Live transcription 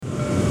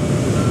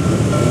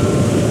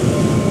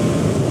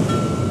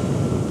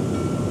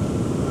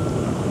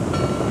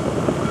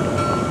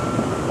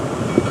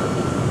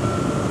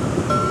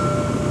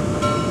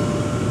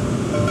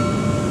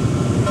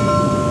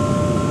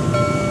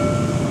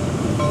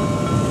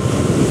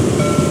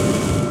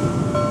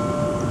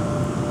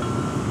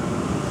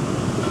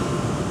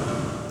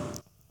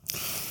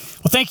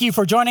Thank you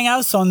for joining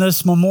us on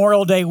this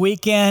Memorial Day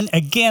weekend.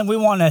 Again, we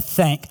want to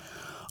thank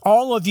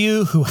all of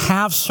you who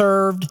have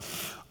served,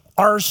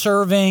 are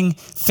serving,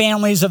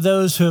 families of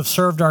those who have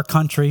served our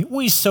country.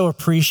 We so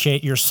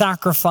appreciate your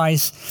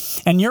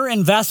sacrifice and your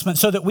investment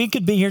so that we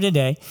could be here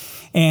today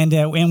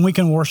and we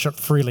can worship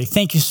freely.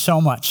 Thank you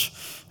so much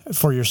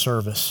for your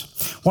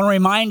service. I want to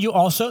remind you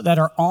also that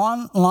our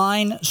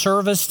online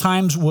service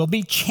times will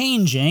be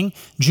changing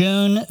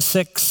June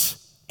 6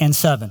 and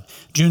 7.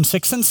 June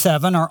 6 and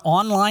 7, our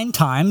online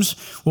times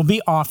will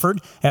be offered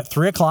at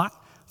 3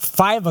 o'clock,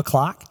 5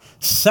 o'clock,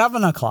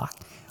 7 o'clock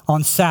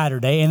on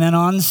Saturday, and then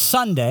on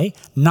Sunday,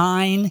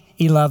 9,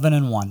 11,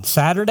 and 1.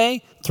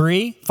 Saturday,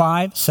 3,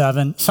 5,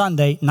 7,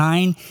 Sunday,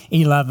 9,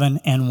 11,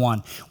 and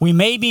 1. We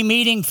may be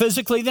meeting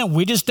physically then,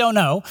 we just don't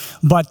know,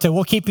 but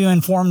we'll keep you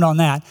informed on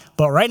that.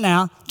 But right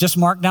now, just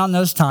mark down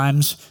those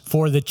times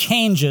for the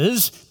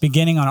changes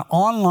beginning on our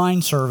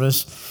online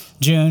service,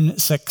 June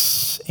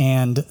 6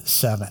 and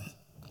 7.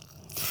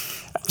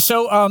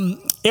 So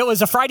it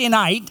was a Friday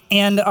night,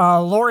 and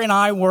Lori and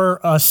I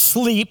were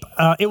asleep.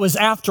 It was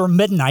after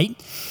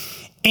midnight,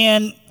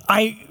 and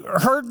I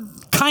heard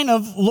kind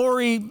of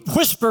Lori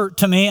whisper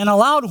to me in a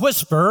loud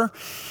whisper,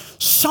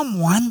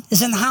 "Someone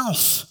is in the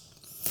house."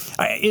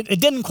 It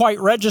didn't quite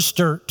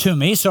register to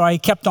me, so I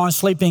kept on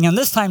sleeping. And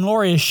this time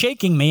Lori is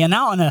shaking me, and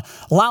now in a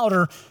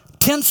louder,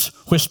 tense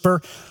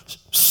whisper,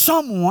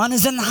 "Someone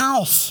is in the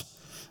house."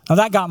 Now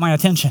that got my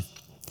attention.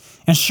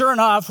 And sure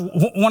enough,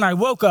 when I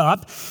woke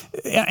up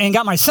and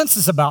got my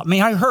senses about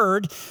me, I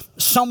heard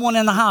someone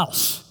in the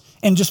house,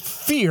 and just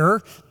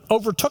fear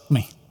overtook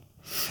me.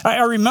 I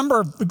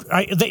remember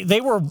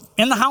they were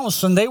in the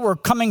house and they were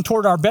coming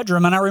toward our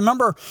bedroom, and I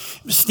remember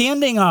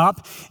standing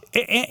up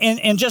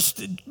and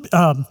just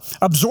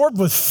absorbed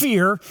with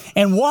fear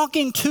and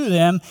walking to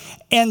them,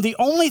 and the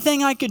only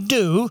thing I could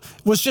do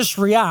was just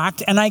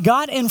react, and I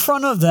got in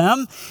front of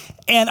them,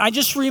 and I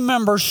just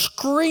remember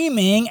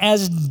screaming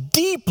as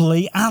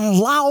deeply and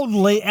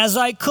loudly as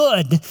I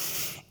could,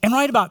 and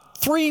right about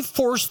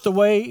 3/4 the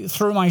way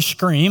through my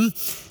scream,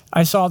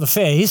 I saw the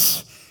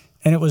face,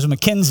 and it was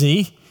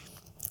Mackenzie,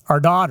 our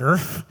daughter,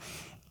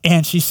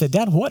 and she said,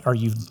 "Dad, what are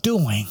you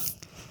doing?"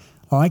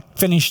 Well, I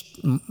finished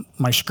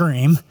my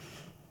scream,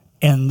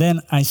 and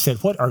then I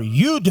said, "What are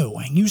you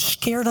doing? You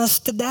scared us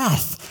to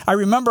death." I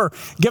remember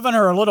giving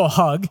her a little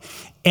hug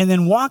and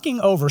then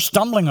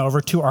stumbling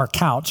over to our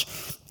couch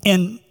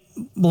and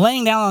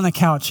laying down on the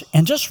couch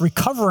and just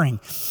recovering.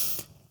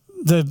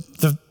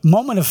 The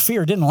moment of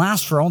fear didn't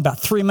last for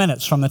about 3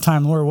 minutes from the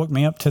time Laura woke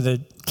me up to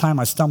the time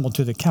I stumbled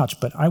to the couch,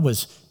 but I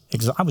was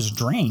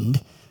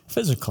drained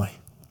physically.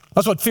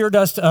 That's what fear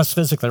does to us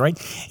physically, right?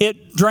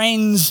 It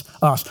drains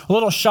us. A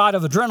little shot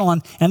of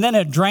adrenaline, and then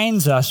it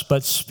drains us,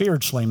 but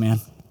spiritually,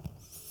 man,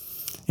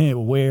 it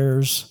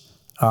wears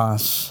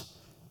us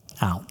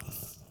out.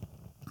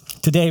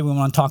 Today, we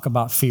want to talk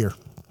about fear.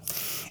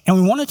 And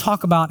we want to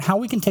talk about how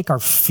we can take our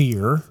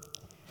fear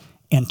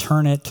and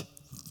turn it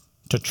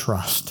to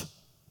trust.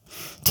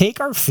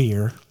 Take our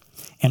fear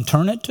and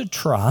turn it to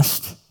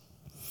trust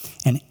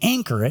and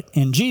anchor it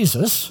in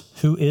Jesus,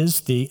 who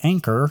is the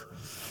anchor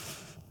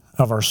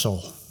of our soul.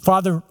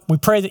 Father, we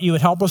pray that you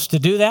would help us to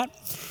do that.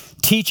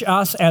 Teach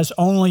us as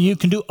only you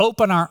can do.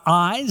 Open our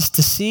eyes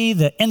to see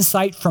the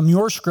insight from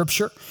your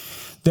scripture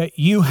that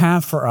you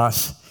have for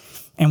us.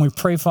 And we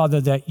pray,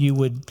 Father, that you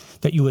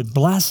would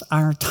bless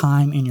our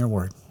time in your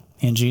word.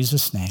 In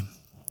Jesus' name,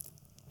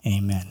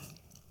 amen.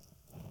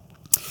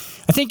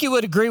 I think you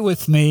would agree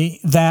with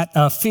me that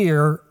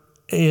fear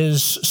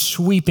is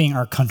sweeping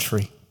our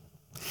country.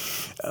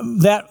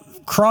 That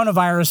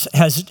coronavirus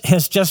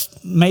has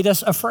just made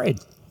us afraid.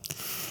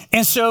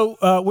 And so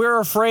we're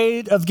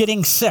afraid of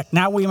getting sick.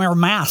 Now we wear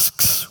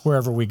masks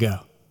wherever we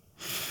go.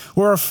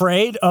 We're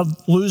afraid of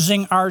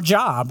losing our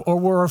job, or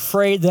we're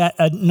afraid that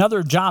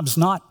another job's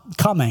not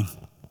coming.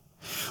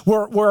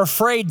 We're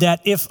afraid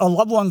that if a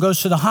loved one goes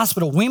to the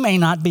hospital, we may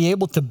not be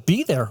able to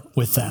be there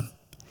with them.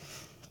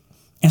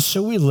 And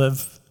so we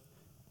live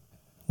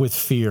with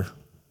fear.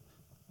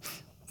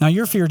 Now,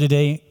 your fear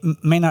today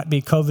may not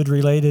be COVID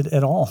related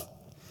at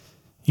all.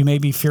 You may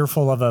be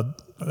fearful of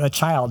a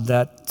child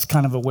that's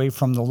kind of away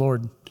from the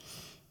Lord.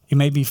 You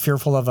may be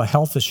fearful of a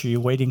health issue. You're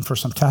waiting for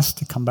some tests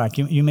to come back.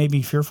 You may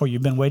be fearful.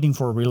 You've been waiting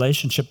for a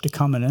relationship to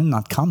come and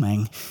not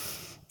coming.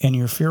 And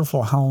you're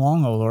fearful, how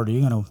long, oh Lord, are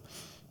you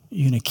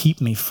going to keep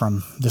me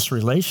from this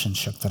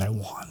relationship that I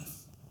want?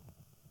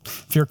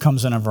 Fear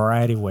comes in a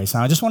variety of ways.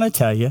 Now, I just want to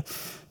tell you,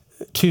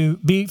 to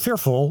be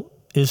fearful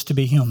is to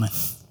be human.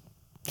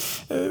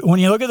 When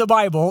you look at the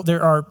Bible,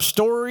 there are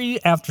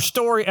story after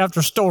story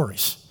after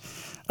stories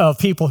of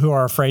people who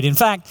are afraid. In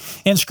fact,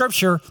 in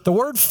Scripture, the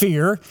word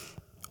fear,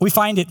 we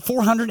find it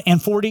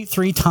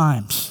 443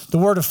 times. The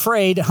word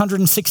afraid,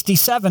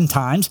 167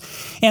 times.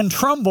 And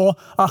tremble,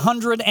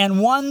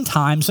 101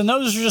 times. And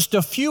those are just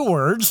a few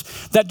words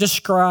that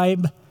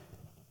describe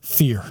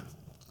fear.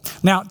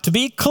 Now, to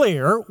be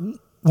clear,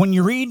 when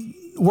you read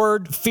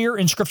word fear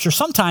in Scripture,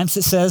 sometimes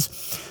it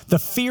says the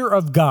fear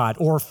of God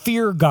or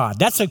fear God.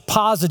 That's a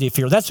positive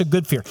fear. That's a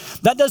good fear.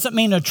 That doesn't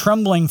mean a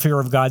trembling fear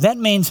of God. That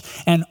means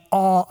an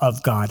awe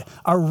of God,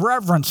 a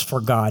reverence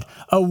for God,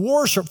 a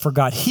worship for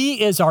God.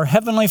 He is our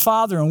Heavenly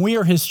Father and we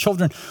are His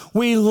children.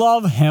 We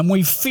love Him.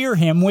 We fear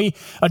Him. We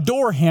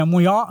adore Him.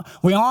 We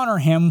honor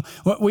Him.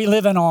 We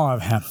live in awe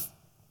of Him.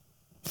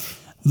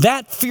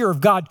 That fear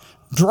of God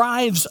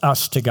drives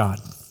us to God.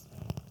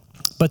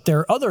 But there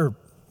are other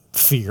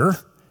fear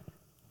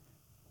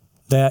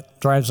that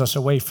drives us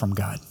away from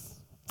God.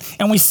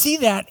 And we see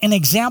that in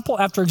example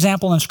after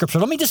example in Scripture.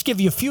 Let me just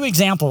give you a few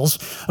examples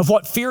of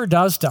what fear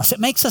does to us. It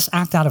makes us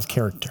act out of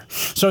character.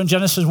 So in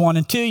Genesis 1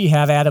 and 2, you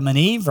have Adam and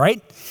Eve,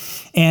 right?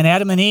 And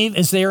Adam and Eve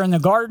is there in the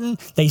garden.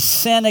 They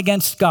sin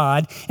against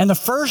God. And the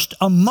first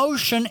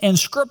emotion in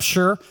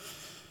Scripture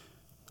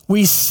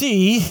we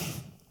see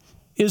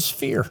is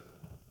fear.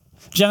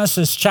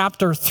 Genesis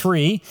chapter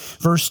 3,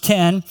 verse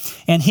 10,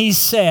 and he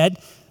said,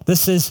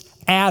 this is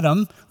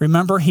Adam.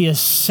 Remember, he has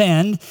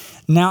sinned.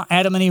 Now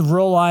Adam and Eve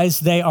realize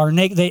they are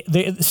naked.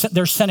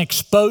 Their sin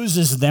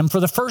exposes them.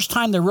 For the first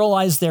time, they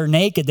realize they're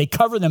naked. They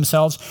cover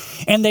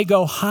themselves, and they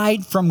go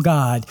hide from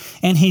God.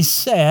 And he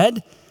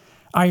said,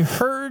 I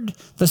heard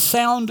the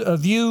sound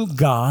of you,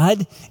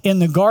 God, in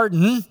the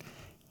garden,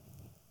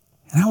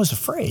 and I was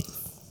afraid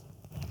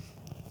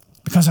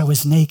because I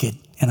was naked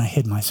and I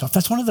hid myself.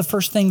 That's one of the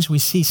first things we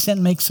see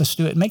sin makes us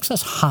do. It makes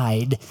us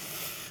hide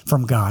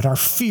from God. Our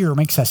fear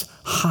makes us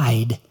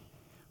hide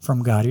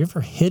from God. You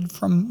ever hid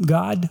from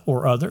God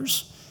or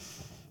others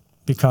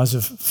because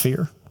of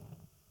fear?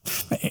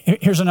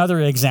 Here's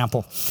another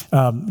example.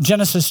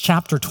 Genesis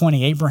chapter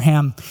 20,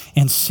 Abraham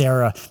and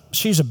Sarah.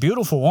 She's a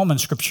beautiful woman,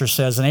 Scripture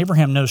says, and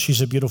Abraham knows she's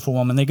a beautiful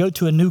woman. They go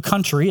to a new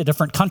country, a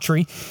different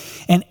country,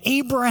 and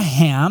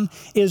Abraham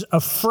is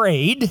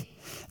afraid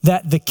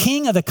that the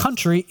king of the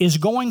country is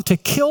going to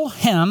kill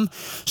him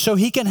so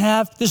he can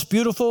have this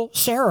beautiful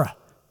Sarah.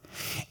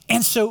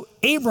 And so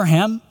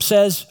Abraham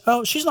says,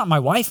 oh, she's not my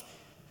wife.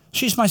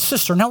 She's my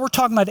sister. Now we're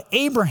talking about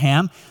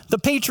Abraham, the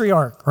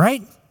patriarch,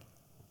 right?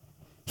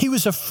 He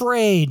was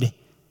afraid,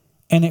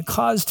 and it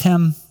caused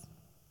him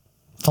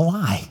to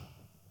lie.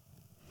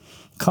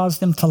 It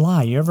caused him to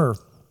lie. You ever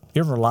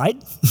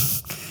lied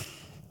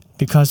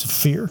because of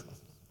fear?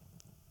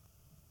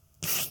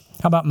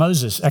 How about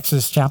Moses?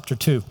 Exodus chapter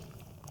 2.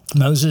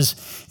 Moses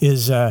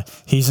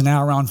he's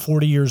now around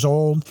 40 years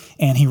old,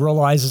 and he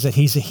realizes that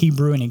he's a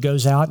Hebrew, and he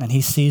goes out and he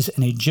sees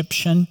an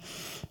Egyptian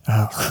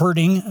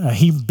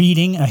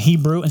beating a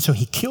Hebrew, and so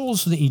he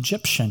kills the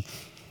Egyptian,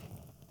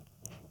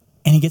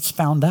 and he gets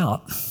found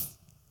out.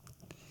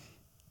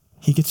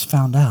 He gets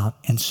found out,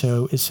 and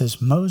so it says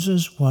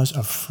Moses was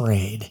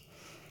afraid,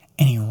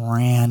 and he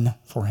ran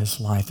for his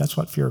life. That's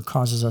what fear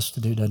causes us to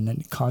do, doesn't it?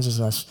 It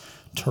causes us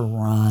to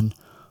run,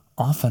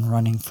 often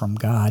running from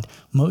God.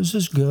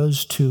 Moses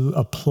goes to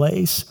a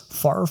place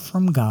far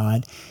from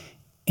God,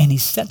 and he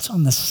sits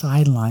on the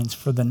sidelines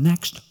for the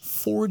next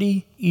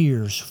 40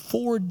 years,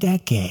 4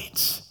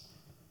 decades.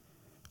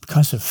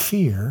 Because of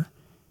fear,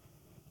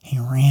 he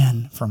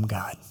ran from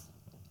God.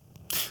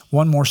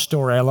 One more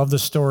story. I love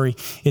this story.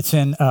 It's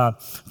in 1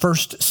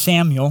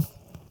 Samuel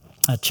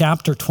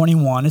chapter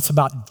 21. It's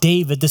about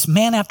David, this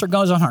man after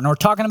God's own heart. Now we're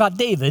talking about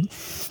David,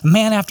 a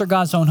man after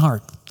God's own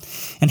heart.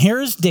 And here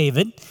is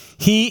David.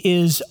 He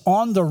is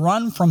on the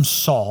run from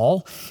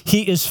Saul.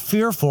 He is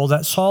fearful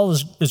that Saul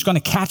is going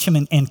to catch him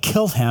and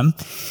kill him.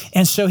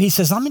 And so he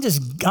says, I'm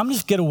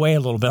just get away a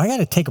little bit. I got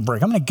to take a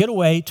break. I'm going to get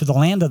away to the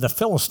land of the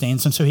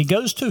Philistines. And so he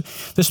goes to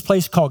this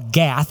place called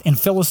Gath in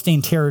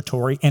Philistine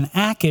territory, and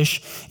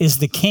Achish is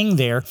the king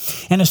there.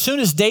 And as soon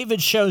as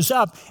David shows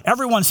up,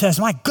 everyone says,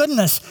 my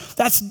goodness,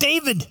 that's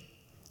David.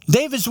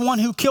 David's the one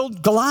who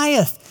killed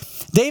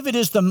Goliath. David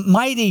is the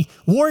mighty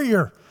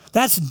warrior.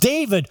 That's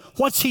David.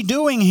 What's he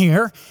doing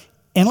here?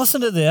 And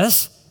listen to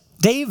this.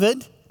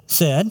 David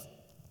said,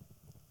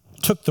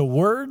 took the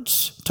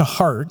words to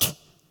heart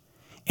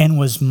and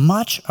was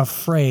much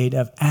afraid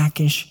of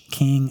Achish,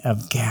 king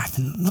of Gath.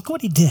 And look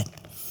what he did.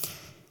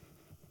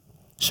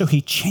 So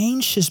he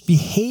changed his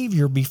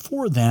behavior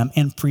before them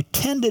and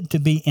pretended to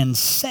be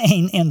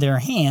insane in their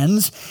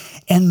hands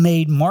and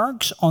made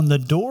marks on the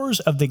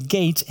doors of the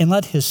gates and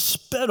let his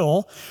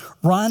spittle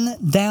run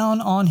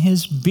down on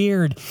his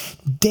beard.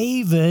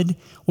 David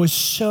was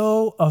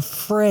so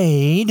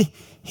afraid,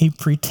 he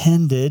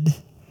pretended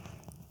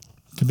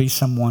to be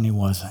someone he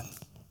wasn't.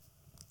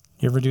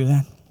 You ever do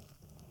that?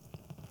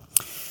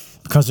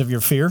 Because of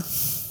your fear,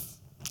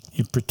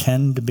 you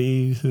pretend to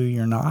be who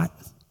you're not.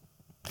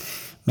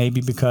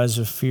 Maybe because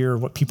of fear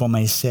of what people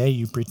may say,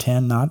 you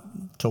pretend not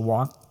to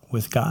walk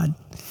with God.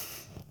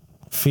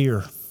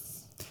 Fear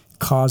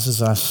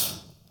causes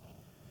us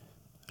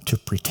to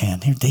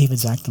pretend. Here,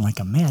 David's acting like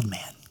a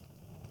madman.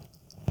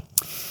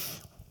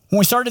 When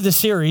we started this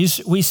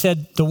series, we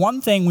said the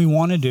one thing we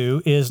want to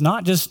do is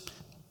not just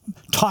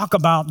talk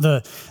about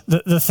the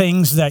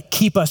things that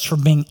keep us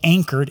from being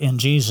anchored in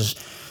Jesus.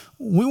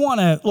 We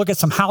want to look at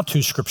some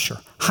how-to scripture.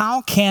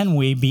 How can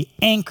we be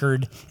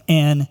anchored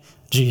in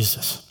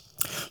Jesus?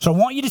 So I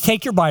want you to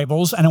take your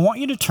Bibles and I want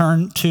you to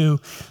turn to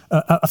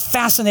a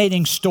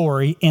fascinating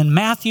story in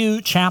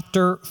Matthew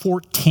chapter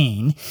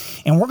 14.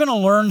 And we're going to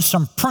learn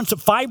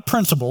 5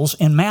 principles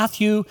in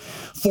Matthew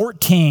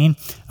 14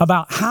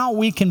 about how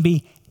we can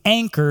be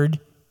anchored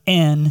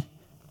in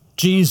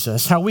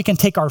Jesus, how we can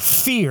take our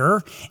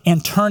fear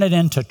and turn it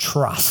into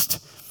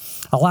trust.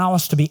 Allow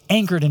us to be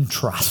anchored in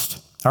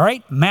trust. All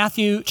right,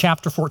 Matthew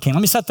chapter 14.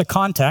 Let me set the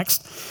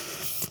context.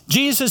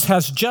 Jesus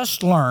has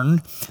just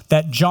learned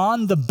that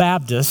John the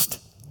Baptist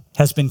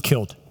has been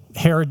killed.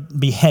 Herod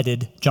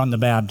beheaded John the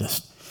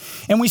Baptist.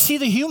 And we see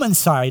the human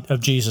side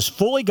of Jesus,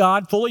 fully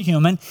God, fully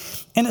human.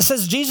 And it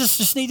says Jesus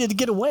just needed to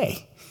get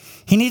away.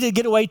 He needed to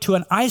get away to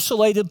an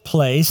isolated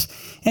place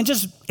and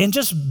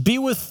just be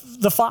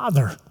with the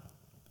Father.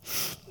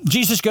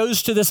 Jesus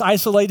goes to this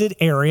isolated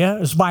area.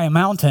 It's by a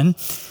mountain.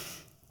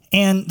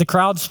 And the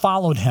crowds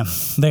followed him.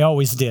 They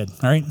always did,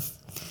 all right?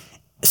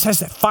 It says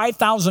that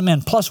 5,000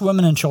 men plus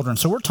women and children.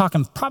 So we're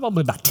talking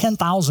probably about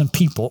 10,000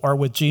 people are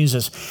with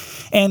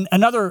Jesus. And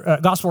another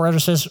gospel writer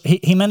says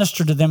he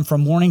ministered to them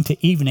from morning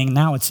to evening.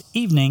 Now it's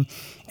evening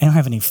and they don't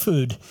have any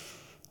food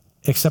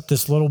except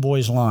this little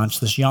boy's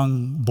lunch, this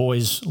young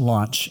boy's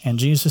lunch. And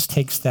Jesus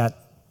takes that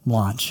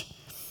lunch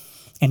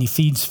and he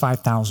feeds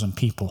 5,000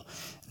 people.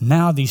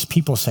 Now these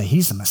people say,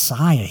 he's the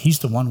Messiah. He's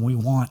the one we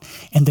want.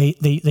 And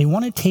they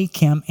want to take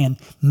him and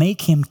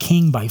make him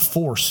king by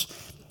force.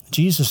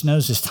 Jesus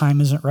knows his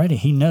time isn't ready.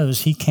 He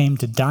knows he came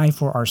to die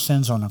for our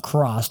sins on a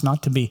cross,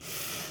 not to be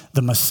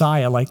the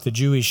Messiah like the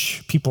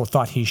Jewish people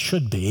thought he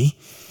should be.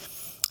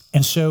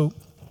 And so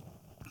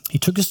he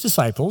took his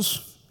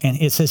disciples, and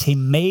it says he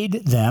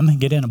made them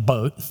get in a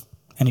boat,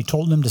 and he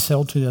told them to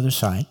sail to the other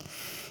side.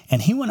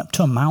 And he went up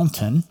to a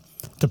mountain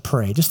to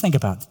pray. Just think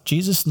about it.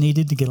 Jesus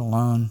needed to get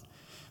alone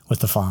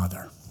with the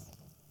Father.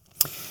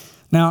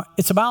 Now,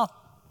 it's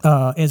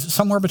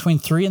somewhere between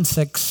 3 and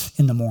 6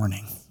 in the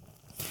morning.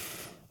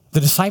 The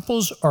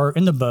disciples are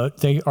in the boat.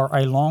 They are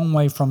a long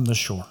way from the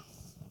shore.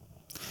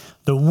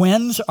 The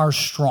winds are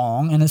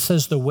strong, and it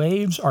says the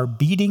waves are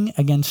beating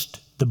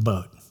against the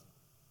boat.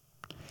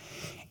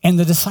 And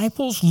the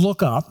disciples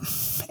look up,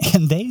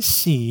 and they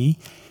see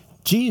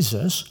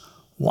Jesus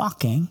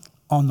walking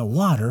on the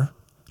water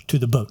to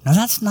the boat. Now,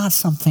 that's not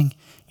something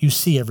you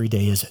see every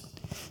day, is it?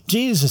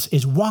 Jesus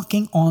is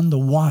walking on the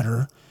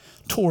water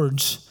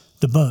towards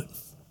the boat.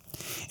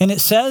 And it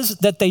says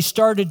that they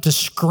started to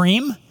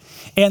scream,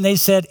 and they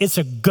said, it's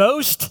a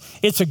ghost,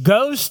 it's a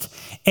ghost.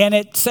 And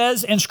it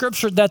says in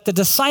Scripture that the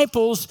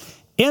disciples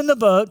in the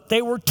boat,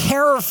 they were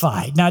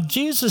terrified. Now,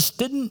 Jesus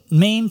didn't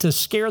mean to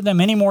scare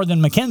them any more than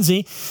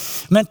Mackenzie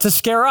meant to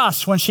scare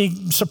us when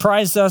she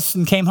surprised us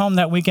and came home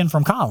that weekend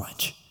from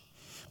college.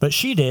 But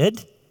she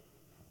did,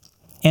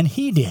 and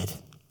he did.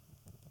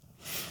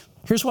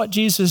 Here's what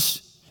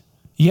Jesus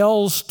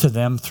yells to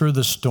them through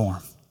the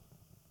storm.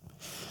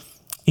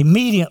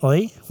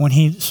 Immediately, when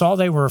he saw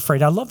they were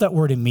afraid, I love that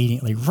word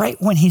immediately, right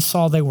when he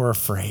saw they were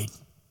afraid,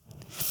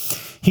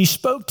 he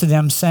spoke to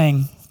them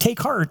saying,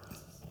 take heart,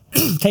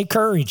 take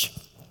courage.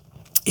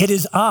 It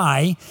is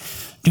I,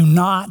 do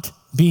not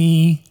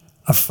be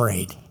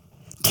afraid.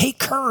 Take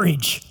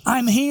courage,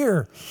 I'm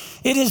here.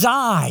 It is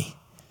I,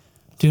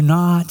 do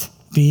not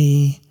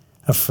be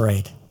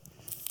afraid.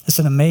 It's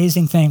an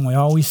amazing thing we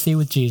always see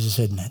with Jesus,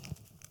 isn't it?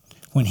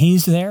 When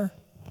he's there,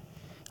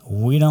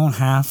 we don't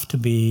have to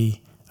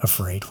be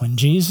afraid. When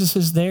Jesus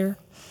is there,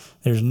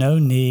 there's no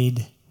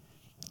need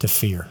to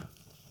fear.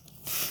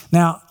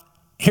 Now,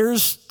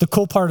 here's the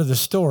cool part of the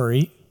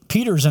story.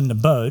 Peter's in the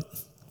boat,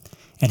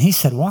 and he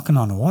said, walking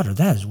on the water,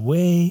 that is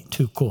way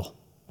too cool.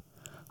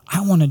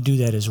 I want to do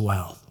that as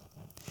well.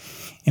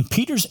 And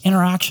Peter's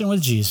interaction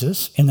with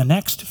Jesus in the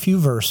next few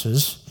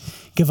verses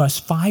give us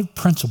 5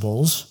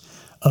 principles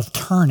of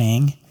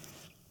turning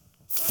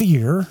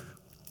fear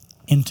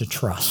into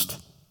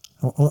trust.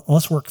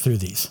 Let's work through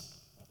these.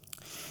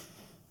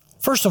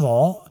 First of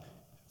all,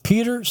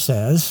 Peter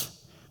says,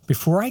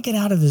 before I get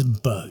out of this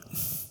boat,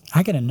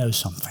 I got to know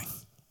something.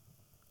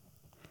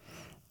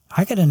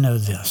 I got to know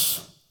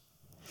this.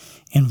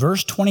 In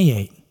verse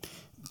 28,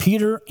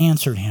 Peter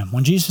answered him.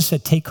 When Jesus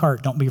said, take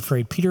heart, don't be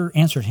afraid, Peter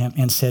answered him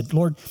and said,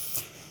 Lord,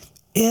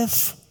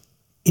 if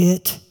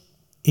it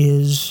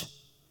is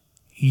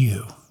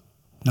you.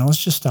 Now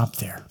let's just stop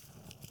there.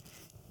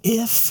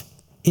 If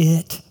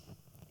it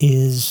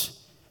is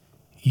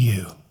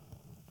you.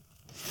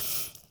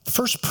 The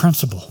first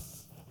principle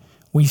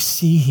we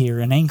see here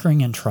in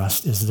anchoring in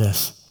trust is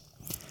this.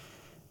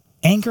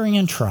 Anchoring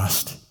in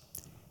trust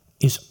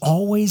is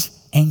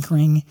always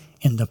anchoring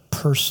in the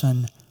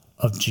person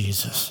of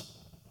Jesus.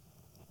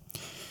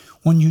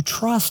 When you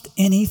trust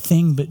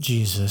anything but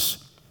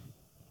Jesus,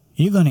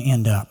 you're going to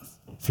end up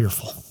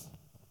fearful.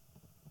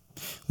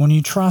 When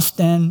you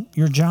trust in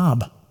your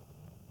job,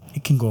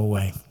 it can go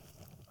away.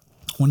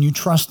 When you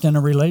trust in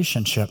a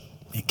relationship,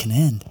 it can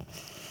end.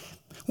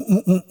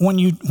 When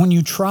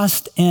you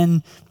trust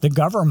in the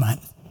government,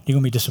 you're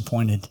going to be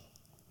disappointed.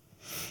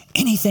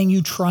 Anything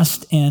you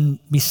trust in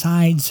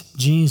besides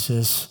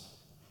Jesus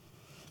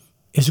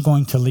is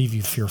going to leave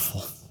you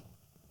fearful.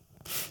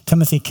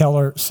 Timothy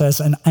Keller says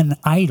an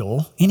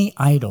idol, any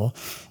idol,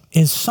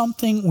 is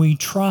something we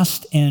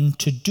trust in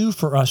to do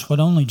for us what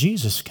only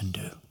Jesus can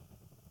do.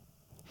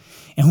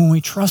 And when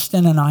we trust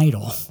in an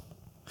idol,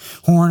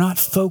 when we're not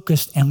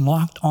focused and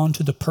locked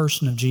onto the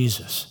person of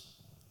Jesus,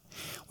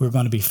 we're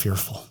going to be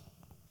fearful.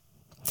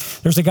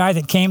 There's a guy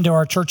that came to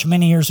our church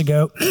many years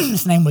ago.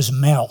 His name was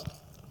Mel.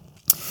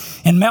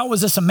 And Mel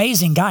was this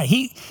amazing guy.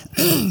 He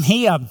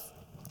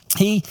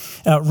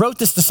wrote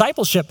this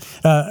discipleship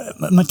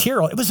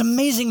material. It was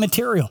amazing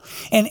material.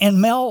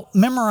 And Mel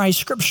memorized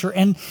Scripture,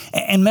 and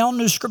Mel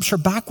knew Scripture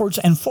backwards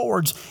and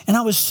forwards. And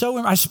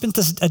I spent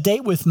a day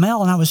with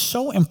Mel, and I was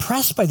so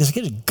impressed by this. He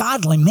was a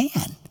godly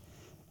man.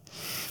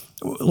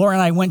 Laura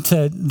and I went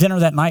to dinner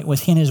that night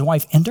with he and his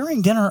wife. And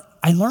during dinner,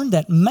 I learned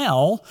that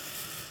Mel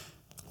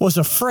was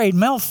afraid.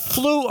 Mel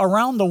flew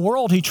around the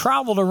world. He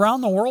traveled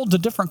around the world to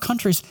different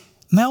countries.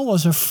 Mel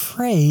was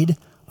afraid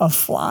of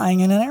flying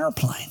in an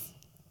airplane.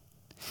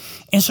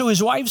 And so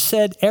his wife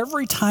said,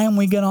 every time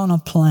we get on a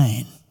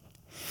plane,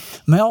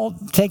 Mel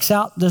takes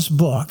out this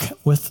book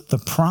with the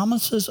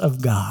promises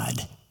of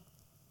God,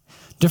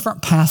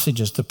 different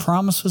passages, the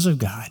promises of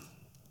God.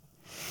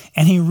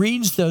 And he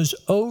reads those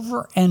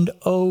over and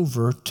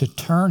over to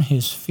turn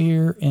his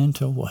fear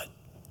into what?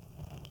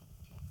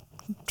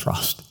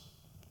 Trust.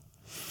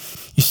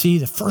 You see,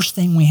 the first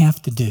thing we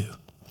have to do,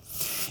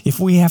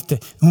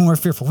 when we're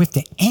fearful, we have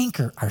to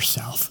anchor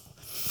ourselves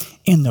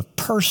in the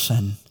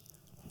person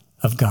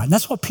of God. And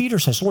that's what Peter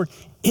says, Lord,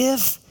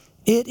 if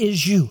it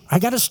is you, I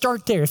got to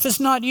start there. If it's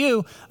not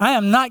you, I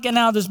am not getting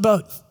out of this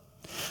boat.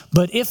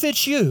 But if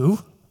it's you,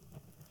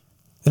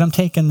 then I'm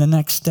taking the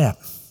next step.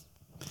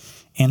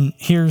 And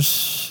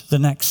here's the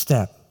next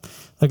step.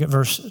 Look at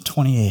verse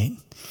 28.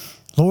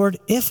 Lord,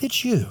 if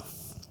it's you,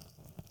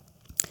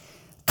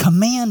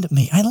 command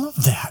me. I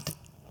love that.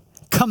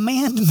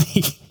 Command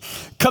me.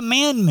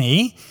 Command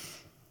me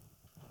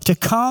to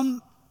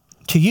come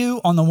to you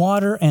on the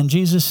water. And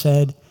Jesus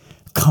said,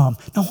 come.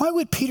 Now, why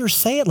would Peter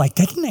say it like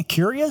that? Isn't that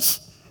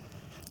curious?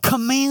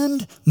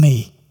 Command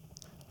me.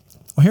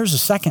 Well, here's the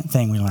second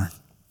thing we learn.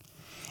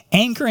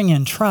 Anchoring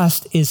in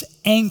trust is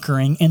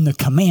anchoring in the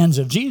commands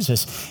of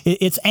Jesus.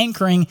 It's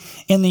anchoring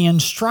in the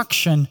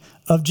instruction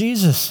of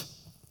Jesus.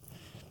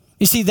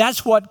 You see,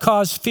 that's what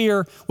caused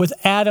fear with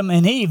Adam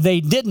and Eve.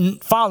 They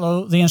didn't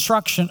follow the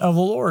instruction of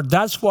the Lord.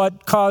 That's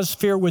what caused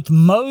fear with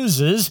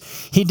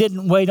Moses. He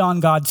didn't wait on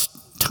God's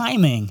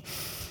timing.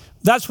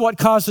 That's what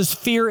causes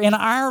fear in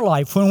our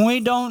life when we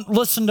don't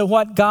listen to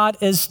what God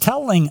is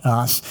telling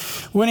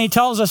us. When he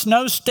tells us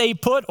no, stay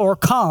put or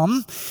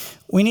come,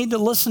 we need to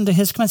listen to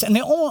his commands. And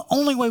the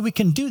only way we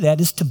can do that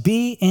is to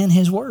be in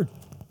his word.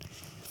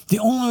 The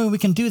only way we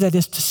can do that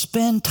is to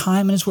spend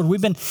time in his word. We've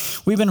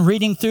been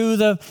reading through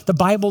the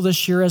Bible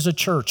this year as a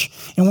church,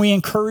 and we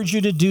encourage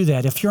you to do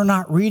that. If you're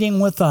not reading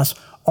with us,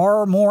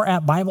 or more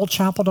at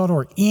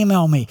biblechapel.org,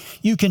 email me.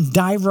 You can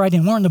dive right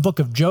in. We're in the book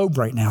of Job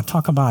right now.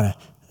 Talk about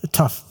a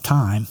tough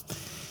time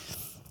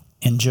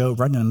in Job,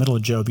 right in the middle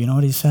of Job. You know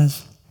what he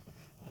says?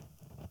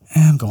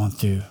 I'm going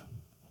through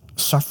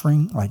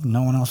suffering like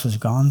no one else has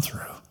gone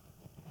through,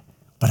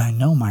 but I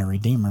know my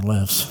Redeemer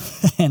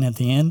lives. And at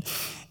the end,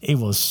 it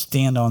will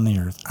stand on the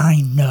earth.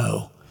 I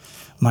know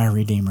my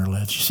Redeemer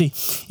lives. You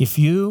see, if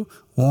you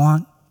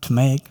want to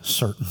make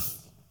certain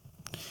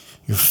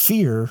your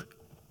fear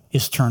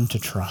is turned to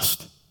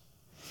trust,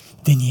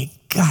 then you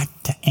got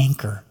to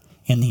anchor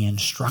in the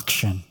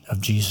instruction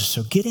of Jesus.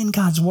 So get in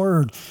God's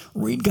word,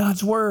 read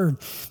God's word,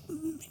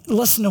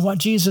 listen to what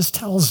Jesus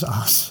tells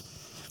us.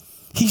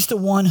 He's the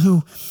one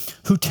who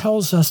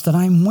tells us that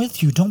I'm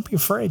with you. Don't be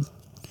afraid.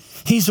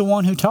 He's the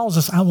one who tells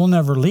us, I will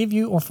never leave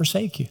you or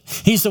forsake you.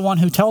 He's the one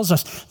who tells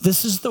us,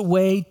 this is the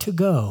way to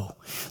go.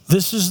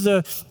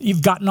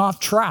 You've gotten off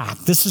track.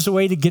 This is the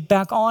way to get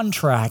back on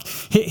track.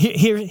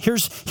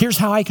 Here's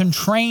how I can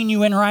train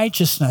you in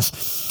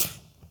righteousness.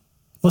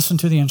 Listen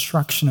to the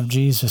instruction of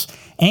Jesus.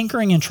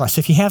 Anchoring in trust.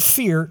 If you have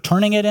fear,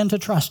 turning it into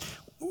trust,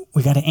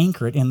 we got to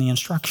anchor it in the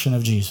instruction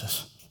of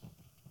Jesus.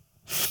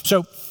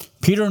 So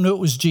Peter knew it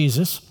was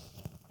Jesus.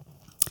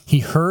 He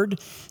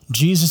heard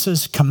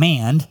Jesus'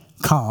 command,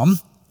 come.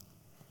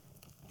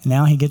 And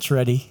now he gets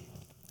ready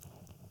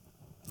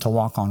to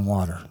walk on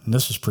water. And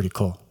this is pretty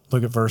cool.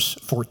 Look at verse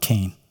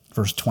 14,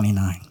 verse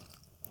 29.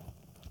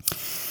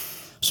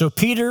 So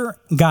Peter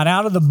got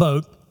out of the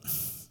boat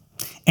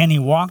and he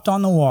walked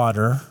on the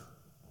water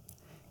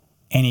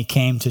and he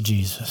came to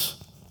Jesus.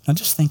 Now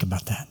just think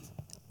about that.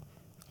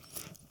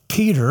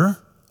 Peter,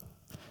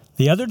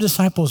 the other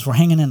disciples were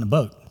hanging in the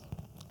boat,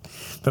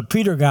 but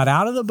Peter got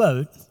out of the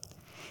boat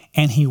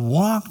and he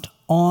walked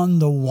on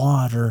the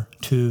water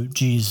to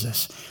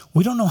Jesus.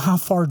 We don't know how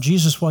far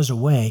Jesus was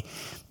away,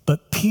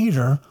 but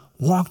Peter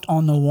walked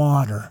on the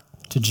water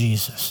to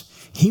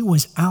Jesus. He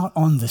was out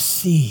on the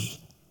sea.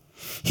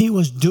 He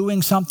was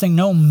doing something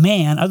no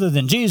man other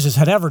than Jesus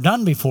had ever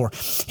done before.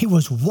 He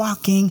was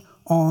walking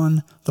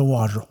on the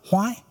water.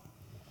 Why?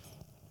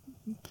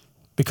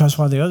 Because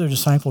while the other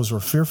disciples were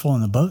fearful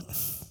in the boat,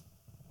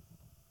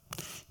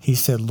 he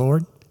said,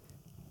 Lord,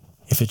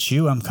 if it's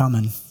you, I'm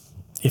coming.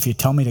 If you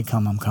tell me to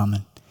come, I'm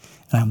coming.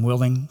 And I'm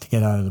willing to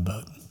get out of the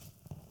boat.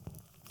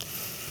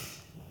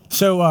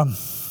 So,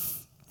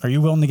 are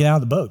you willing to get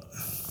out of the boat?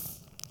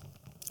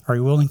 Are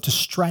you willing to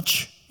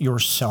stretch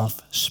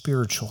yourself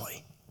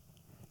spiritually?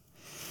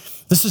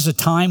 This is a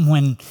time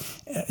when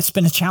it's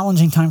been a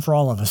challenging time for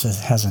all of us,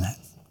 hasn't it?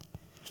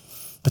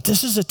 But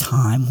this is a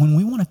time when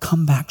we want to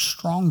come back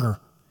stronger.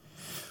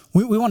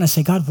 We want to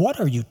say, God, what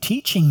are you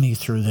teaching me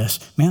through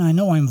this? Man, I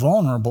know I'm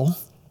vulnerable.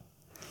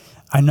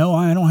 I know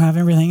I don't have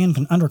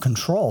everything under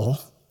control.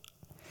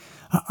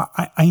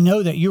 I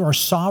know that you are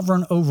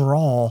sovereign over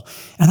all,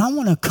 and I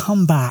want to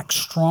come back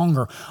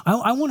stronger.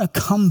 I want to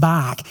come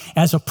back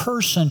as a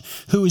person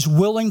who is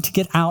willing to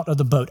get out of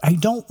the boat. I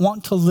don't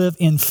want to live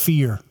in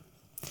fear.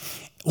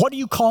 What are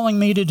you calling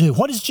me to do?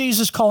 What is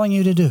Jesus calling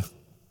you to do?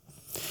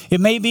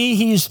 It may be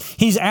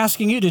he's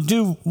asking you to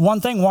do one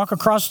thing, walk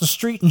across the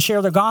street and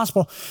share the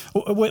gospel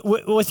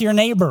with your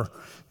neighbor,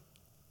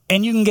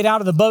 and you can get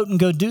out of the boat and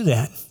go do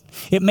that.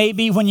 It may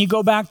be when you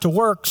go back to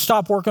work,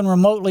 stop working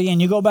remotely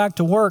and you go back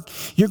to work,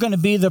 you're going to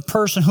be the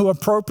person who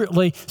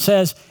appropriately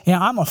says, yeah,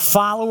 I'm a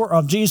follower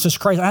of Jesus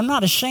Christ. I'm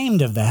not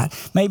ashamed of that.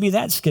 Maybe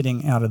that's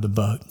getting out of the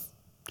boat.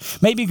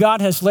 Maybe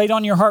God has laid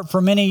on your heart for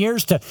many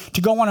years to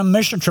go on a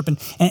mission trip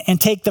and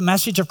take the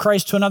message of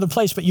Christ to another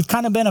place, but you've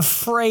kind of been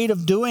afraid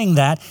of doing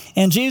that.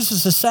 And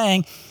Jesus is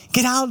saying,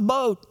 get out of the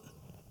boat.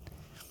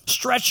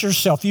 Stretch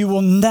yourself. You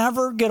will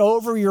never get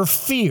over your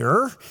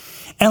fear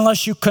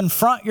unless you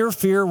confront your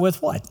fear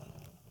with what?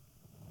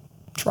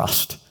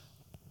 Trust.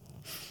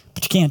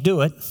 But you can't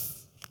do it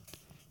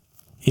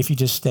if you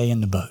just stay in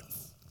the boat.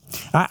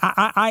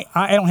 I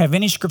don't have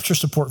any scripture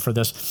support for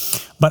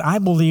this, but I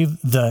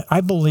believe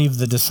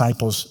the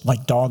disciples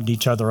like dogged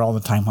each other all the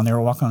time when they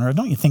were walking on the road.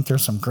 Don't you think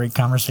there's some great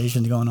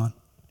conversations going on?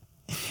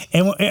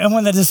 And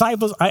when the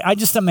disciples, I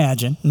just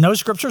imagine, no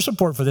scripture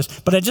support for this,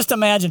 but I just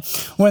imagine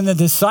when the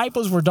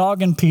disciples were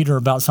dogging Peter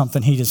about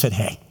something, he just said,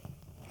 hey,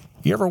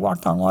 you ever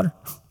walked on water?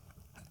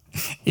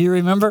 You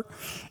remember?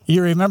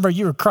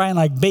 You were crying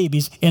like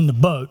babies in the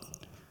boat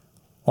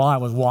while I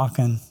was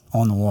walking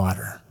on the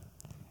water.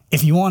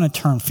 If you want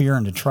to turn fear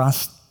into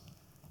trust,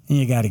 then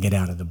you got to get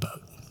out of the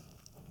boat.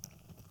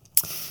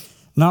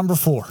 Number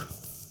 4,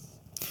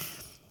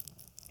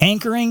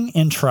 anchoring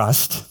in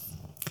trust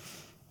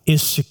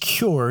is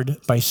secured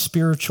by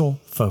spiritual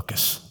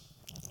focus.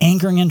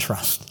 Anchoring in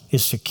trust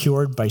is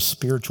secured by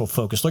spiritual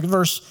focus. Look at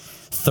verse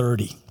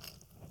 30.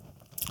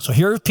 So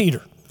here is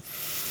Peter.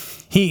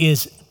 He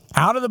is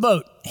out of the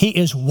boat. He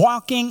is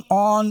walking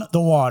on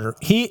the water.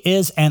 He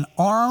is an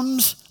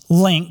arm's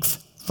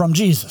length from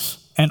Jesus.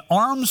 An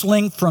arm's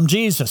length from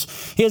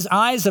Jesus. His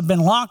eyes have been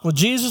locked with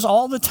Jesus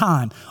all the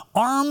time.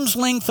 Arm's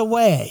length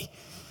away.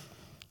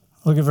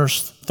 Look at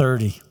verse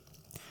 30.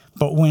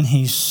 But when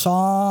he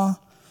saw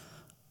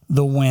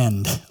the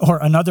wind, or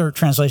another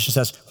translation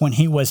says, when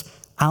he was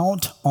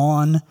out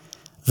on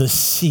the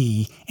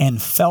sea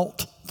and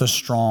felt the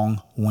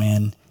strong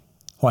wind,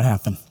 what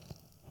happened?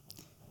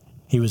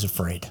 He was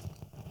afraid.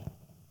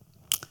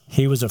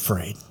 He was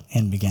afraid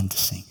and began to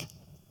sink.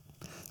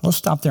 Let's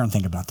stop there and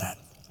think about that.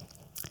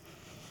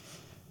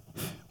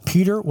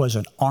 Peter was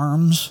an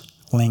arm's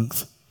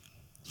length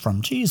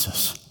from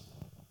Jesus.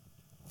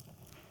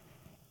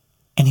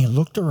 And he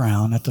looked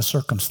around at the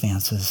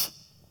circumstances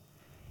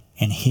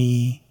and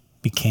he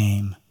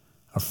became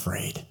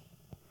afraid.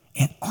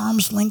 An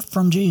arm's length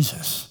from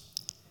Jesus.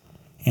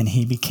 And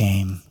he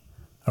became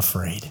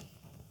afraid.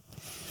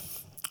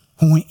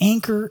 When we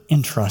anchor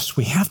in trust,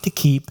 we have to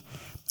keep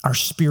our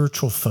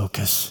spiritual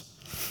focus.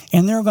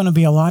 And there are going to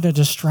be a lot of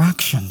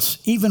distractions.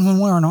 Even when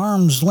we're an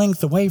arm's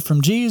length away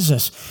from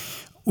Jesus,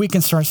 we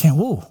can start saying,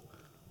 whoa,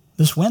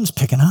 this wind's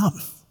picking up.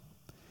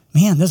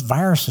 Man, this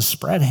virus is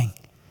spreading.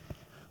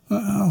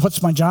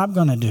 What's my job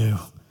going to do?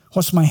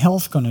 What's my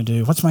health going to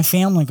do? What's my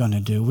family going to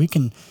do? We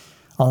can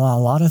allow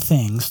a lot of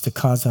things to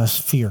cause us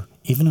fear,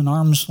 even an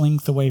arm's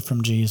length away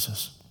from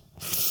Jesus.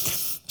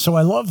 So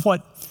I love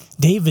what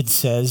David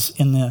says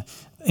in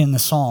the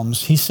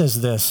Psalms. He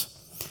says this.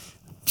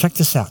 Check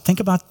this out. Think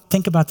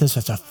about this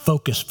as a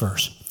focus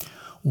verse.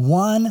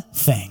 One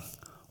thing,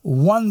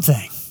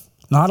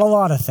 not a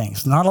lot of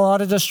things, not a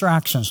lot of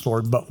distractions,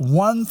 Lord, but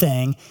one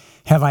thing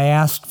have I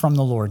asked from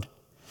the Lord,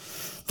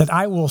 that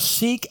I will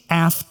seek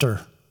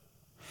after,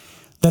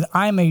 that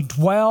I may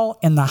dwell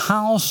in the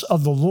house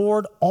of the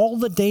Lord all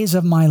the days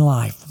of my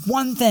life.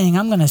 One thing,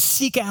 I'm going to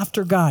seek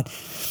after God.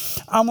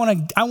 I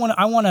want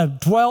to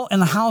dwell in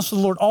the house of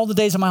the Lord all the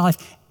days of my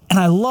life. And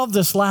I love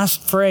this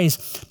last phrase,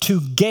 to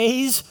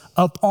gaze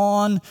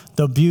upon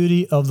the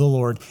beauty of the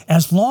Lord.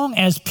 As long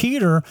as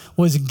Peter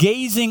was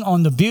gazing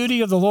on the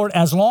beauty of the Lord,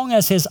 as long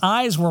as his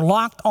eyes were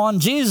locked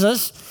on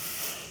Jesus,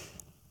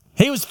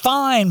 he was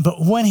fine. But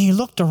when he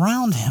looked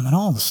around him and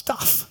all the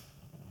stuff,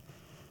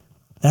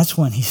 that's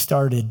when he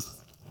started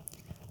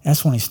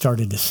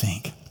to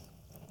sink.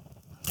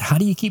 How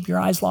do you keep your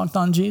eyes locked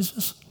on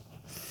Jesus?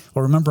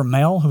 Well, remember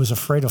Mel, who was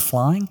afraid of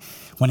flying?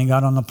 When he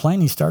got on the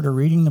plane, he started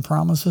reading the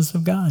promises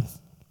of God.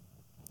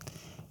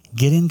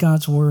 Get in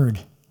God's word.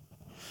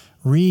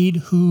 Read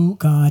who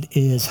God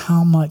is,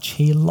 how much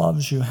he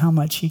loves you, how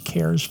much he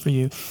cares for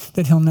you,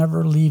 that he'll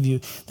never leave you,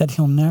 that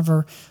he'll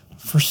never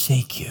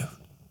forsake you.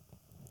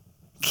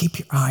 Keep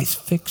your eyes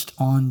fixed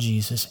on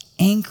Jesus.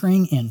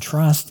 Anchoring in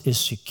trust is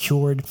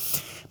secured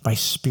by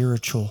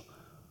spiritual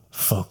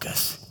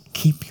focus.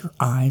 Keep your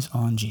eyes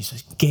on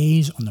Jesus.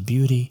 Gaze on the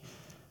beauty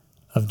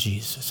of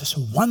Jesus. That's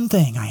one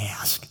thing I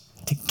ask,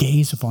 to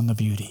gaze upon the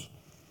beauty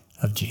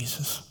of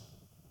Jesus.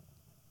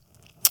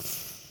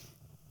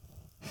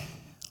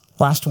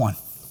 Last one.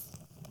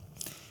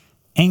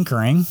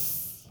 Anchoring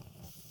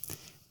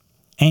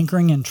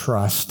in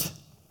trust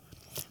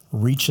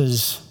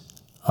reaches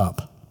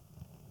up.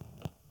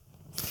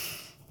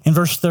 In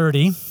verse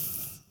 30,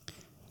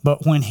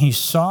 but when he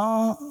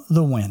saw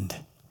the wind,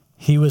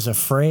 he was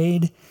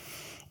afraid,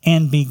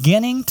 and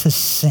beginning to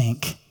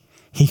sink,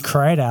 he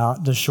cried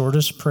out the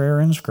shortest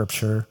prayer in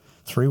Scripture,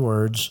 3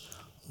 words,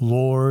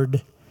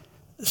 Lord,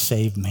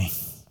 save me.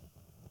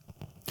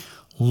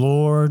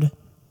 Lord,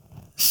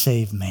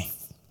 save me.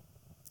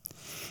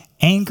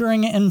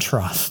 Anchoring in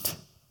trust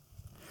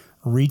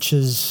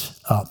reaches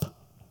up.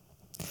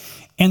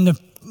 And the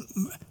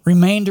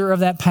remainder of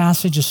that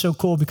passage is so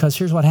cool because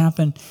here's what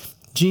happened.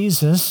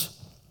 Jesus,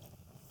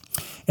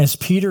 as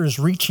Peter is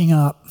reaching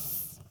up,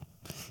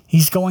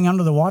 he's going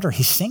under the water.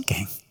 He's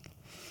sinking.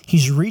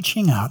 He's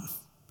reaching up,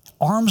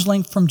 arm's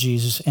length from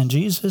Jesus, and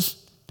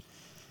Jesus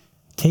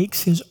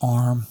takes his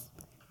arm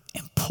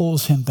and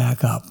pulls him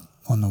back up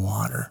on the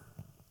water.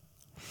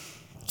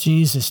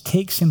 Jesus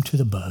takes him to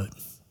the boat.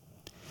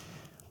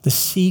 The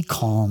sea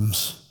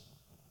calms,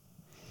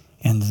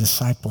 and the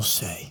disciples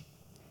say,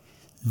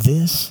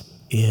 "This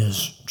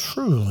is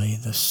truly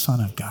the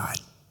Son of God."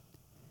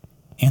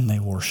 And they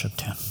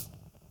worshiped him.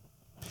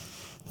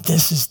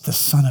 This is the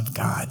Son of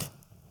God.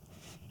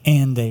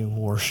 And they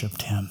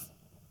worshiped him.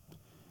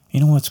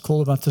 You know what's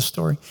cool about this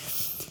story?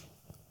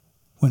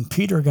 When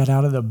Peter got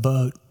out of the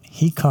boat,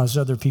 he caused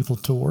other people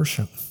to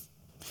worship.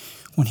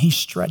 When he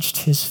stretched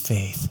his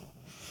faith,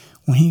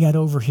 when he got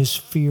over his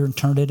fear and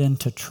turned it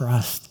into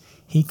trust,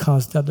 he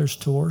caused others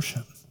to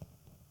worship.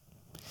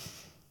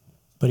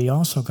 But he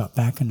also got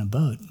back in the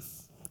boat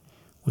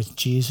with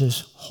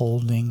Jesus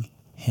holding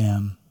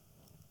him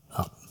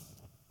up.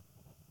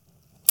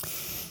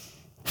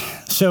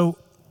 So,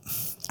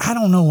 I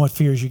don't know what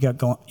fears you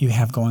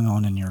have going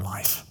on in your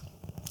life.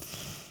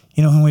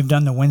 You know, when we've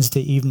done the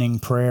Wednesday evening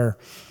prayer,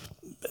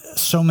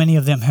 so many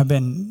of them have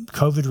been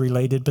COVID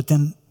related, but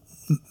then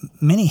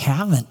many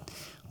haven't.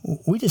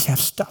 We just have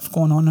stuff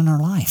going on in our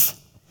life.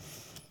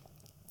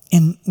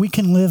 And we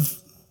can live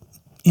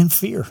in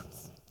fear.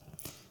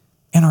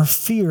 And our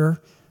fear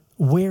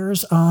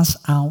wears us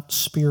out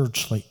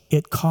spiritually.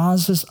 It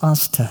causes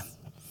us to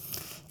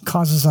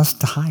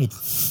hide.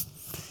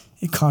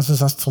 It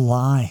causes us to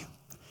lie.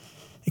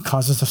 It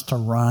causes us to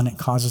run. It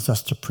causes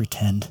us to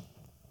pretend.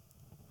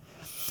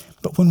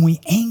 But when we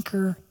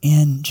anchor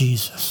in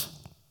Jesus,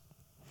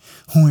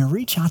 when we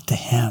reach out to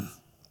him,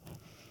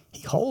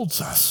 he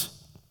holds us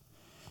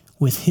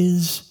with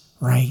his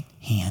right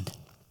hand.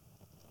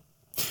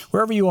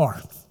 Wherever you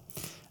are,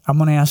 I'm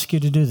going to ask you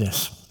to do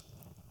this.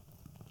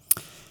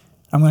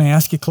 I'm going to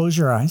ask you to close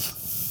your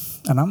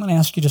eyes, and I'm going to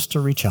ask you just to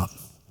reach up.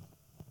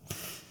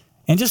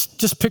 And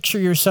just picture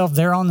yourself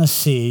there on the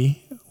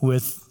sea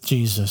with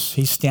Jesus.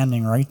 He's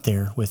standing right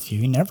there with you.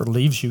 He never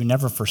leaves you, he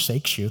never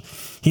forsakes you.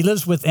 He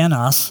lives within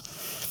us.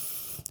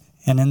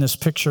 And in this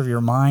picture of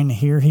your mind,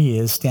 here he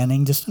is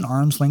standing just an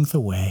arm's length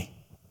away.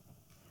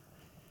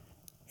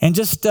 And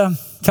just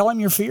tell him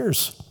your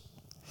fears.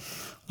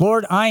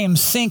 Lord, I am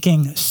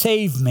sinking.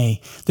 Save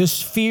me.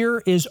 This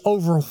fear is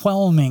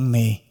overwhelming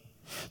me.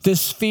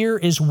 This fear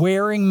is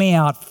wearing me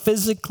out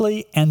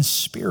physically and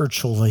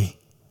spiritually.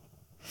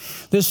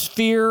 This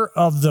fear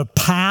of the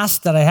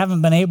past that I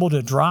haven't been able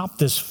to drop,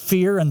 this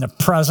fear in the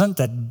present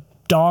that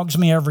dogs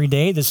me every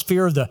day, this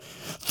fear of the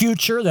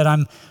future that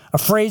I'm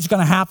afraid is going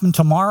to happen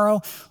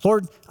tomorrow.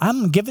 Lord, I'm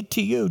going to give it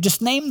to you.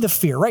 Just name the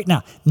fear right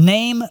now.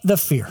 Name the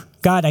fear.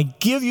 God, I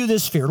give you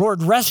this fear.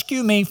 Lord,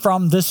 rescue me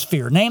from this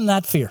fear. Name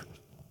that fear.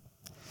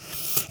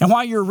 And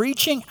while you're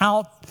reaching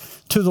out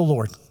to the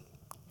Lord,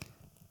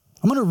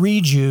 I'm going to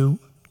read you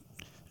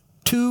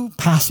 2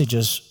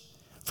 passages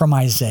from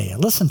Isaiah.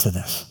 Listen to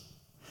this.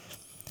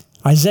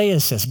 Isaiah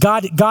says,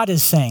 God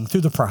is saying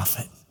through the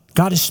prophet,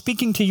 God is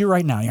speaking to you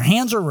right now. Your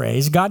hands are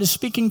raised. God is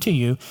speaking to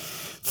you.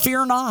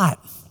 Fear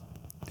not,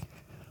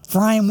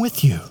 for I am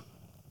with you.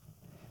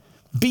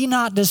 Be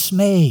not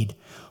dismayed,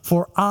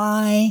 for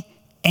I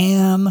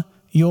am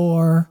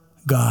your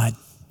God.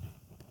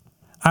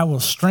 I will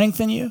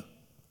strengthen you.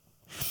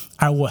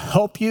 I will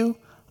help you.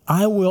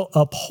 I will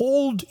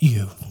uphold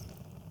you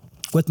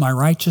with my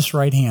righteous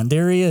right hand.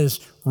 There he is,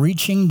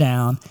 reaching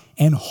down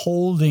and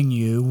holding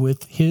you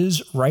with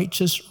his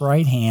righteous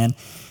right hand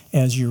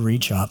as you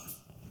reach up.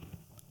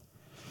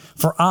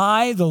 For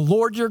I, the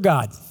Lord your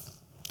God,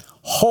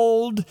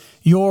 hold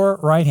your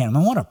right hand.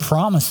 And what a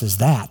promise is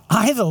that?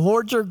 I, the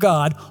Lord your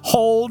God,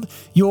 hold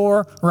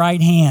your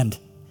right hand.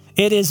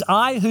 It is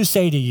I who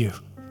say to you,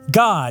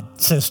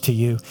 God says to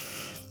you,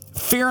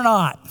 fear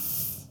not,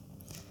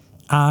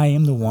 I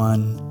am the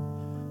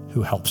one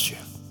who helps you.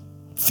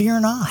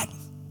 Fear not.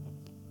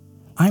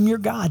 I'm your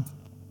God.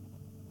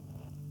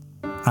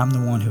 I'm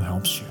the one who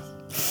helps you.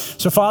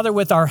 So, Father,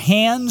 with our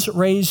hands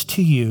raised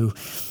to you,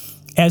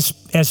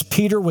 as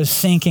Peter was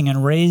sinking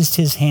and raised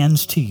his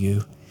hands to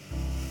you,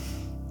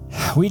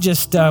 we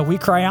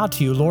cry out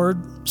to you,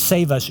 Lord,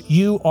 save us.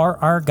 You are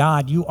our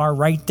God. You are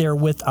right there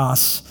with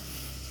us.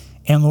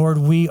 And Lord,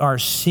 we are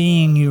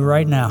seeing you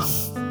right now.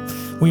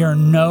 We are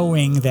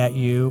knowing that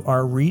you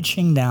are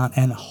reaching down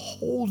and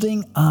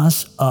holding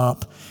us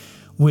up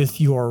with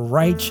your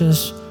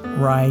righteous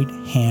right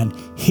hand.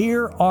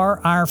 Here are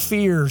our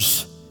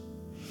fears.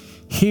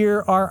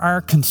 Here are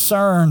our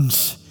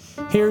concerns.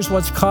 Here's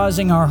what's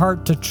causing our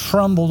heart to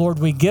tremble. Lord,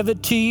 we give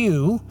it to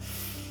you.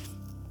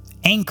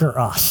 Anchor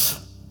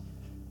us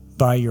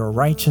by your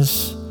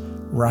righteous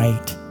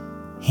right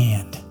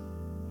hand.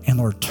 And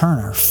Lord, turn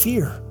our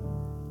fear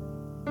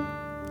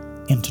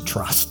into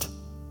trust.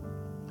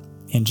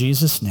 In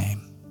Jesus'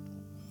 name,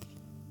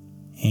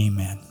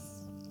 amen.